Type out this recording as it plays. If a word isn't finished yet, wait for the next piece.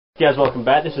Guys, welcome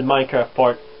back. This is Minecraft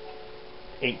Part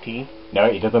 18.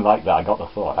 No, he doesn't like that. I got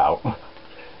the sword out.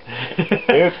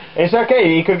 It's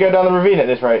okay, you could go down the ravine at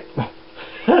this rate.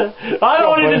 I don't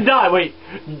want him to die! Wait,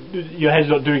 your head's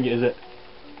not doing it, is it?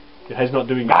 Your head's not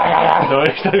doing it. No,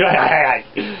 it's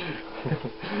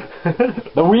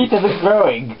not. The wheat isn't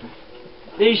growing.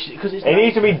 It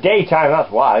needs to be daytime,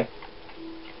 that's why.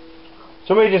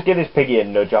 Somebody just give this piggy a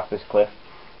nudge off this cliff.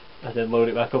 And then load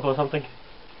it back up or something?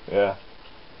 Yeah.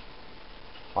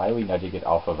 Why are we nudging it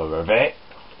off of a ravine?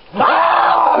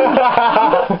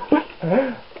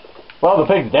 Well, the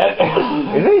pig's dead.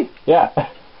 Is he? Yeah.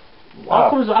 How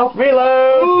comes out?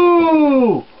 Reload!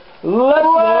 Ooh!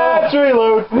 Let's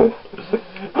reload!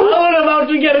 I'm about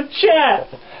to get a chair!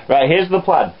 Right, here's the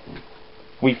plan.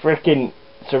 We freaking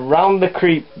surround the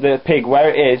pig where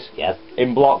it is. Yes.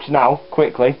 In blocks now,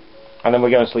 quickly, and then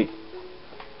we go to sleep.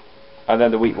 And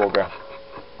then the wheat will grow.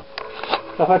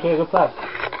 That's actually a good plan.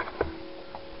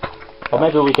 Or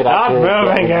maybe we could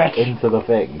actually get into the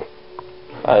thing.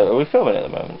 Are we filming at the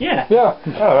moment? Yeah. Yeah.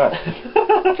 Alright.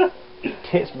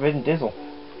 Tits Vin Dizzle.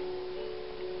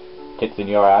 Tits in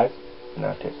your eyes?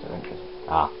 No, tits Vin Dizzle.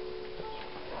 Ah.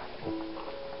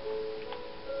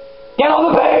 Get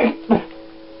on the pig!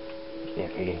 Yeah,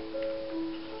 piggy.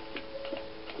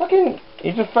 Fucking,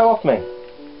 he just fell off me.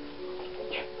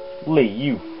 Lee,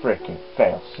 you freaking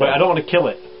fail. Wait, I don't want to kill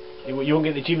it. You won't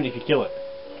get the achievement if you kill it.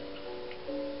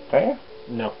 Don't you?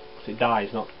 No, because it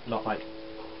dies, not like...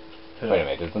 Wait a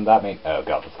minute, doesn't that mean... Oh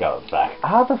god, the skeleton's back.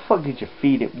 How the fuck did you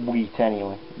feed it wheat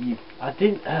anyway? I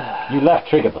didn't... You left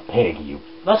Trigger the pig, you...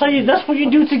 That's what you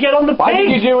do to get on the pig! Why did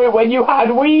you do it when you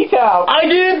had wheat out? I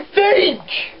didn't think!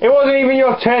 It wasn't even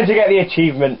your turn to get the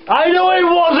achievement. I know it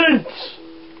wasn't!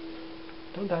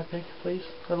 Don't die, pig, please.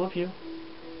 I love you.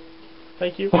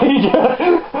 Thank you.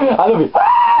 I love you.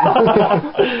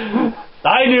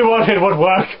 I knew what it would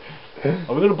work!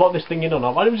 Are we going to block this thing in or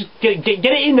not? Why don't we just get it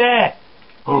in there?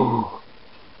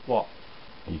 What?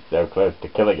 He's so close to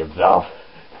killing himself.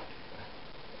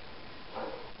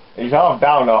 He's half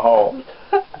down the hole.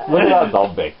 Look at that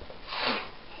zombie.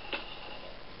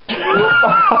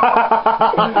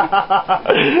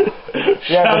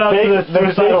 Yeah,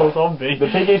 the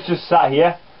pig is just sat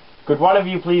here. Could one of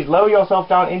you please lower yourself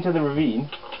down into the ravine?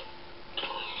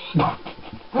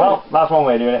 Well, that's one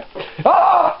way of doing it.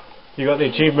 Ah! You got the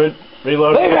achievement.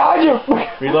 Reload. Leave behind you!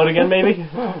 Reload again, maybe?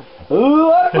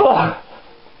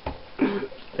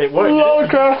 It worked.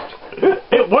 Loadcraft!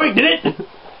 It worked, did it?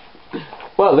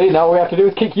 Well, Lee, now all we have to do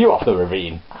is kick you off the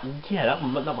ravine. Yeah, that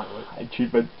might work.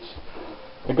 Achievements.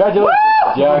 Congratulations,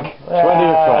 Jack. 20 of 20.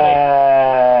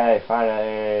 Hey,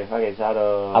 finally, fucking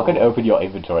saddle. How can open your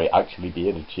inventory actually be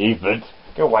an achievement?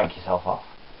 Go wank yourself off.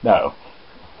 No.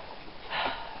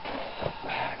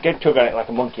 Get tug on it like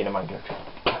a monkey in a mango tree.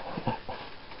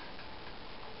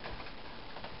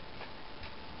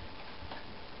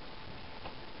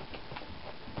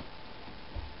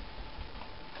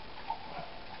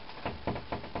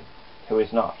 Who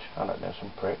is not? I don't know,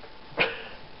 some prick.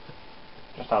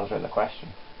 Just answering the question.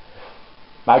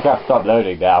 Minecraft stopped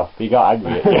loading now. He got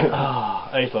angry at you. Ah,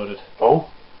 it's loaded. Oh,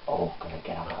 gonna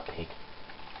get out that pig.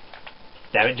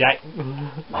 Damn it, Jack.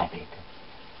 My pig.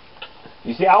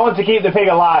 You see, I want to keep the pig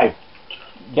alive.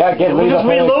 Yeah, get We Lee just the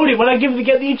pig. reload it when I get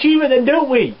the achievement, then don't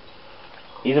we?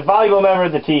 He's a valuable member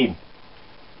of the team.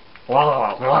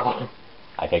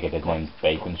 I think his name's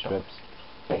Bacon Strips.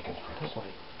 Bacon.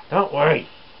 Don't worry.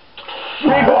 Oh!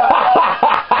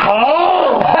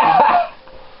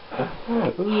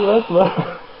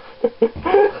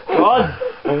 God.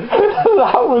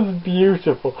 That was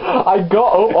beautiful. I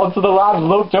got up onto the land,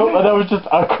 looked up, and there was just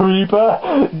a creeper.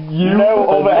 No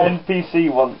other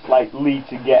NPC wants like Lee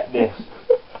to get this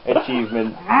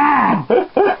achievement.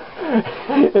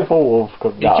 If a wolf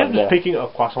comes He down kept there. just picking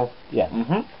up croissant. Yeah.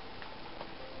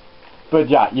 But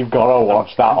Jack, you've got to watch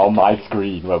that on my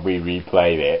screen when we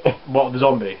replayed it. What, the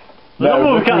zombie?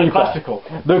 No, The the kind of creeper. classical.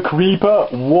 The creeper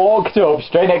walked up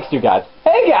straight next to you guys.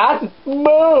 Hey guys, I'll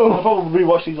move! probably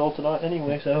rewatch these all tonight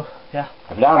anyway, so yeah.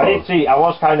 I did see, I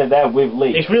was kind of there with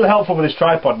Lee. It's really helpful with this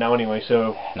tripod now anyway,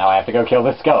 so Now I have to go kill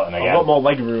this skeleton I've again. got more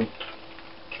leg room.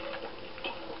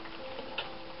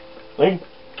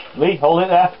 Lee, hold it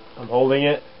there. I'm holding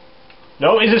it.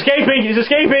 No, he's escaping! He's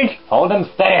escaping! Hold him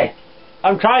steady.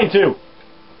 I'm trying to.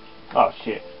 Oh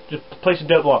shit. Just place a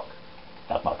dirt block.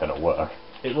 That's not gonna work.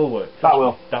 It will work. That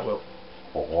will. That will.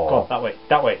 Oh. Go on, that way.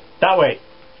 That way. That way.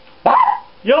 Ah!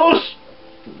 Yosh!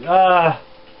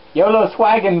 YOLO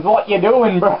Swaggins, what you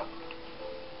doing, bro?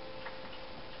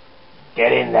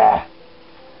 Get in there.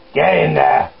 Get in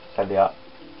there. Said the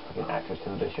fucking actress to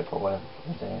the bishop or whatever.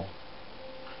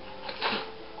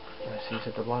 I see,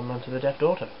 said the blind man to the deaf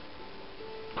daughter.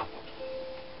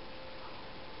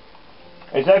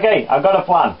 It's okay, I've got a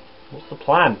plan. What's the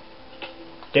plan?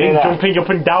 Getting jumping up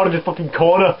and down in the fucking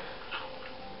corner.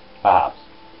 Perhaps.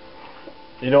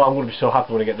 You know, I'm going to be so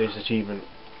happy when I get this achievement.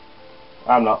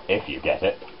 I'm not. If you get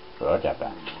it. Good, get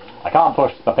that. I can't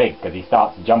push the pig because he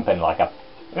starts jumping like a...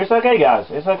 It's okay, guys.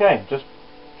 It's okay.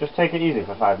 Just take it easy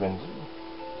for 5 minutes.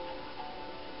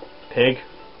 Pig,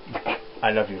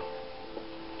 I love you.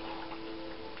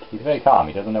 He's very calm.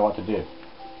 He doesn't know what to do.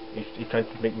 He's trying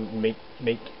to make.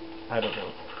 I don't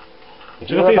know. If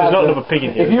There's not another pig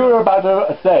in here. If you were about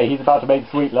to say he's about to make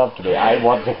sweet love to me, I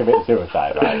want to commit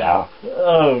suicide right now.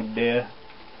 Oh dear.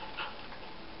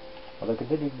 Although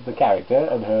considering the character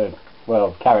and her,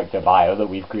 well, character bio that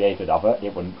we've created of her,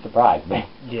 it wouldn't surprise me.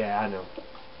 Yeah, I know.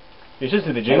 It's just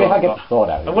the Maybe jiggle. if I get the sword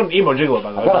out. I've got an emo jiggle,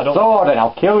 by the way. I've got a sword and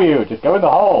I'll kill you. Just go in the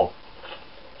hole.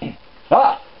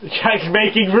 Ah! Jack's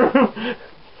making room.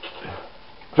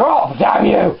 Drop, damn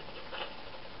you!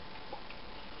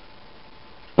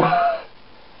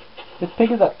 This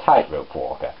pig is a tightrope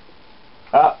walker.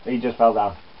 Ah, he just fell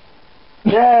down.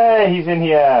 Yay, he's in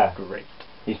here. Great.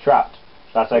 He's trapped.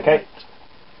 That's okay.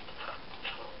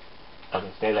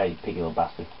 Okay, stay there, you piggy little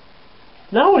bastard.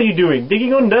 Now what are you doing?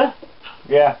 Digging under?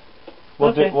 Yeah.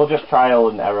 Okay. We'll just trial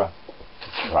and error.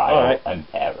 Trial and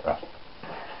error.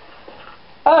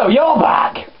 Oh, you're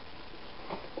back!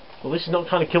 Well, this is not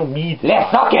trying to kill me.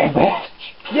 Let's suck it, bitch!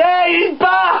 Yay, he's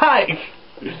back!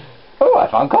 Oh,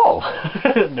 I found coal.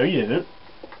 No, you didn't.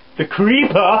 The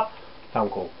creeper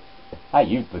found coal. I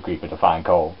used the creeper to find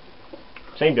coal.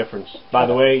 Same difference. By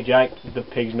the way, Jack, the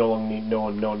pig's no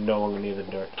longer near the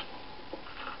dirt.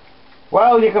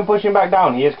 Well, you can push him back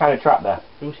down. He is kind of trapped there.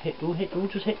 Who just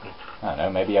hit me? I don't know,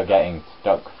 maybe you're getting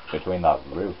stuck between that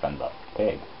roof and the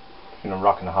pig. In a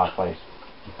rock and a hard place.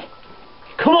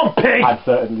 Come on, pig! I'm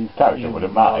certain his character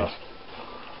wouldn't mind.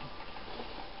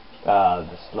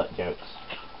 The slut jokes.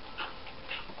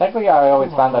 Technically, I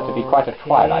always found that to be quite a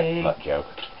Twilight slut joke.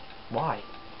 Why?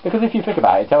 Because if you think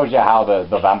about it, it tells you how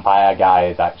the vampire guy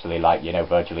is actually like, you know,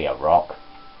 virtually a rock.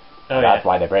 Oh, That's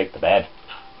why they break the bed.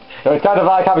 So it's kind of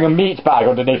like having a meat bag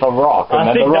underneath a rock. And I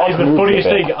then think the rock that is the moves funniest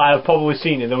a bit. thing I have probably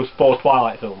seen in those 4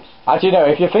 Twilight films. Actually, no,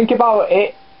 if you think about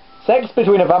it, sex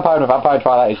between a vampire and a vampire in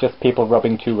Twilight is just people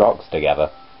rubbing 2 rocks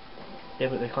together. Yeah,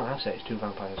 but they can't have sex, 2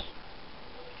 vampires.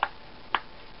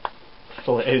 That's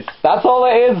all it is. That's all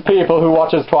it is, people who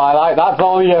watches Twilight. That's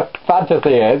all your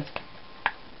fantasy is.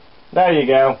 There you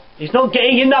go. He's not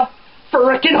getting in that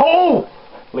frickin' hole!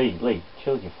 Lee,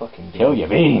 chill your fucking beans. Kill your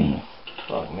beans.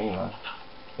 Fuck me, man.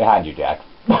 Behind you, Jack.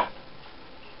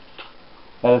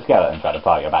 There's a skeleton trying to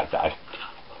pile your backside.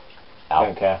 Ow.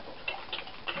 Don't care.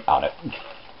 On it.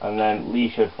 And then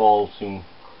Lee should fall soon.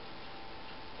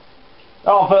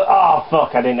 Oh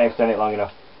fuck, I didn't extend it long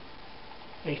enough.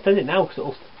 Extend it now, because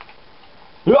it'll...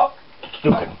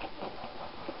 Stupid.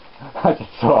 I just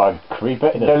saw a creeper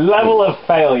in The level of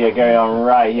failure going on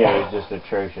right here is just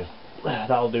atrocious.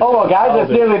 That'll do. Oh well, guys, That'll it's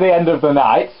do. nearly the end of the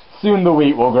night. Soon the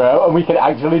wheat will grow, and we can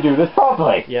actually do this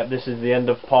properly. Yep, this is the end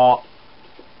of part...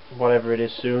 whatever it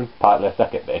is soon. Part of the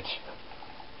second bitch.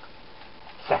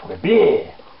 Sacre bleu.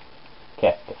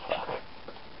 Kiss the fuck.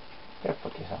 Go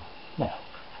fuck yourself. No.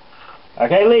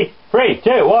 Okay, Lee. 3,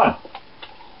 2, 1.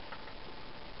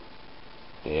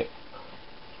 Yeah.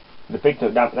 The pig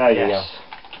took down. There you go.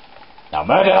 Now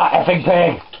murder that effing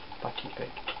pig! Fuck you, pig.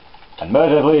 And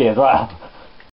murder Lee as well.